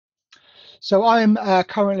So I'm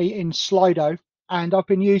currently in Slido, and I've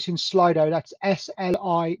been using Slido, that's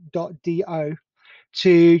sli.do,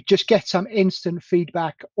 to just get some instant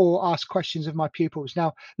feedback or ask questions of my pupils.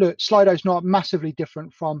 Now, look, Slido is not massively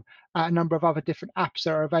different from a number of other different apps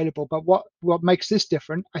that are available, but what makes this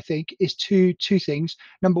different, I think, is two things.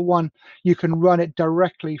 Number one, you can run it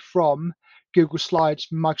directly from Google Slides,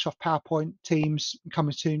 Microsoft PowerPoint, Teams,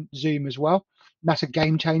 coming soon, Zoom as well. That's a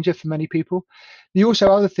game changer for many people. The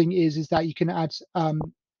also other thing is that you can add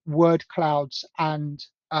word clouds and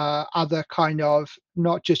other kind of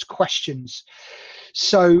not just questions.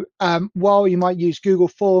 So while you might use Google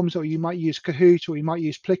Forms, or you might use Kahoot, or you might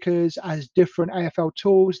use Plickers as different AFL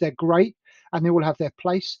tools, they're great and they all have their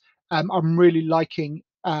place. I'm really liking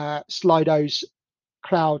Slido's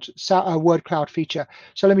word cloud feature.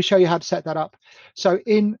 So let me show you how to set that up. So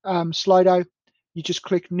in Slido, you just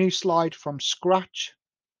click new slide from scratch.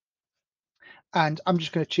 And I'm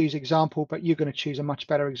just going to choose example, but you're going to choose a much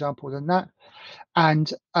better example than that.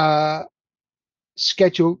 And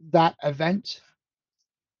schedule that event.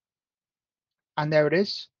 And there it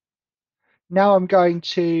is. Now I'm going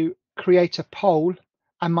to create a poll,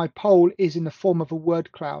 and my poll is in the form of a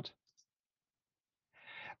word cloud.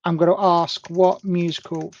 I'm going to ask, what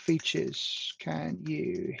musical features can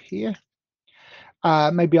you hear?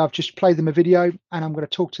 Maybe I've just played them a video and I'm going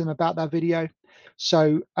to talk to them about that video.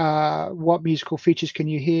 So what musical features can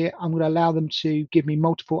you hear? I'm going to allow them to give me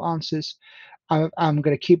multiple answers. I'm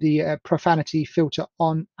going to keep the profanity filter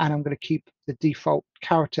on, and I'm going to keep the default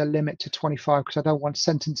character limit to 25 because I don't want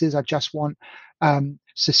sentences. I just want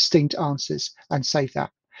succinct answers, and save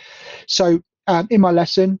that. So in my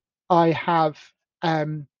lesson, I have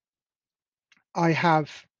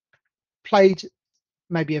played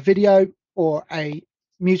maybe a video or a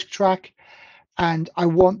music track, and I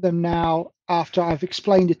want them now, after I've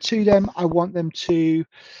explained it to them, I want them to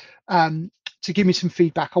give me some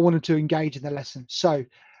feedback. I want them to engage in the lesson. So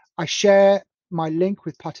I share my link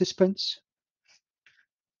with participants,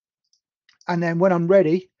 and then when I'm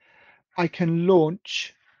ready, I can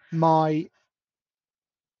launch my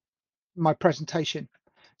presentation.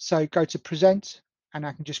 So go to present, and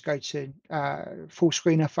I can just go to full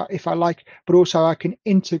screen if I like, but also I can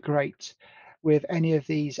integrate with any of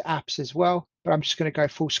these apps as well. But I'm just going to go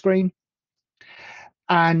full screen,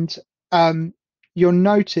 and you'll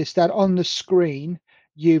notice that on the screen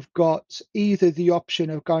you've got either the option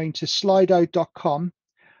of going to slido.com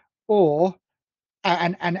or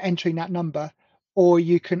and entering that number, or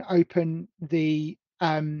you can open the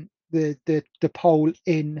poll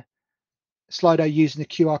in Slido using the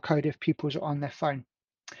QR code if people are on their phone.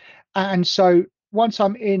 And so once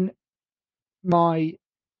I'm in my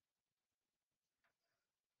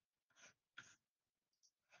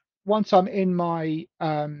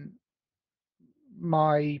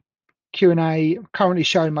my Q&A, currently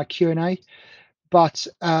showing my Q&A, but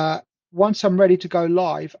once I'm ready to go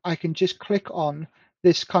live, I can just click on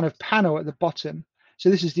this kind of panel at the bottom. So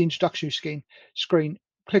this is the introductory screen.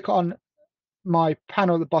 Click on my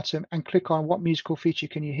panel at the bottom and click on what musical feature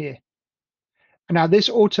can you hear. And now this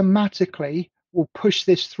automatically will push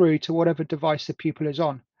this through to whatever device the pupil is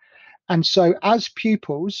on. And so as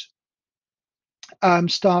pupils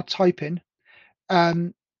start typing,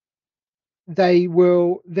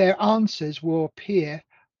 their answers will appear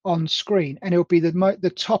on screen, and it'll be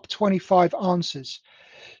the top 25 answers.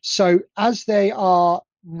 So as they are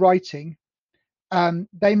writing,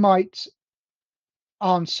 they might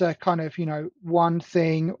answer kind of, one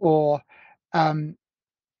thing, or a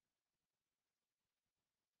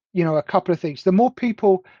couple of things. The more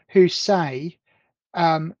people who say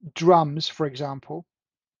drums, for example,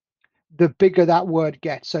 the bigger that word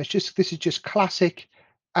gets. So this is just classic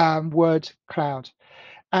word cloud.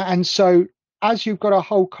 And so as you've got a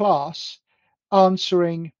whole class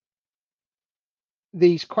answering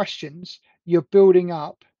these questions, you're building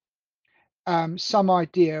up some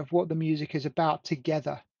idea of what the music is about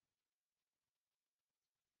together,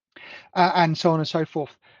 and so on and so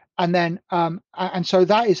forth. And then and so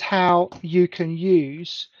that is how you can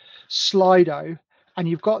use Slido, and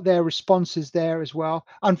you've got their responses there as well.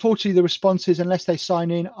 Unfortunately, the responses, unless they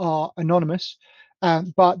sign in, are anonymous.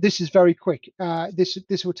 But this is very quick.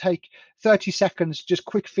 This will take 30 seconds, just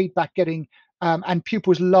quick feedback getting, and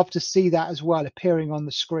pupils love to see that as well appearing on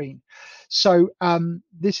the screen. So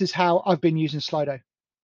this is how I've been using Slido.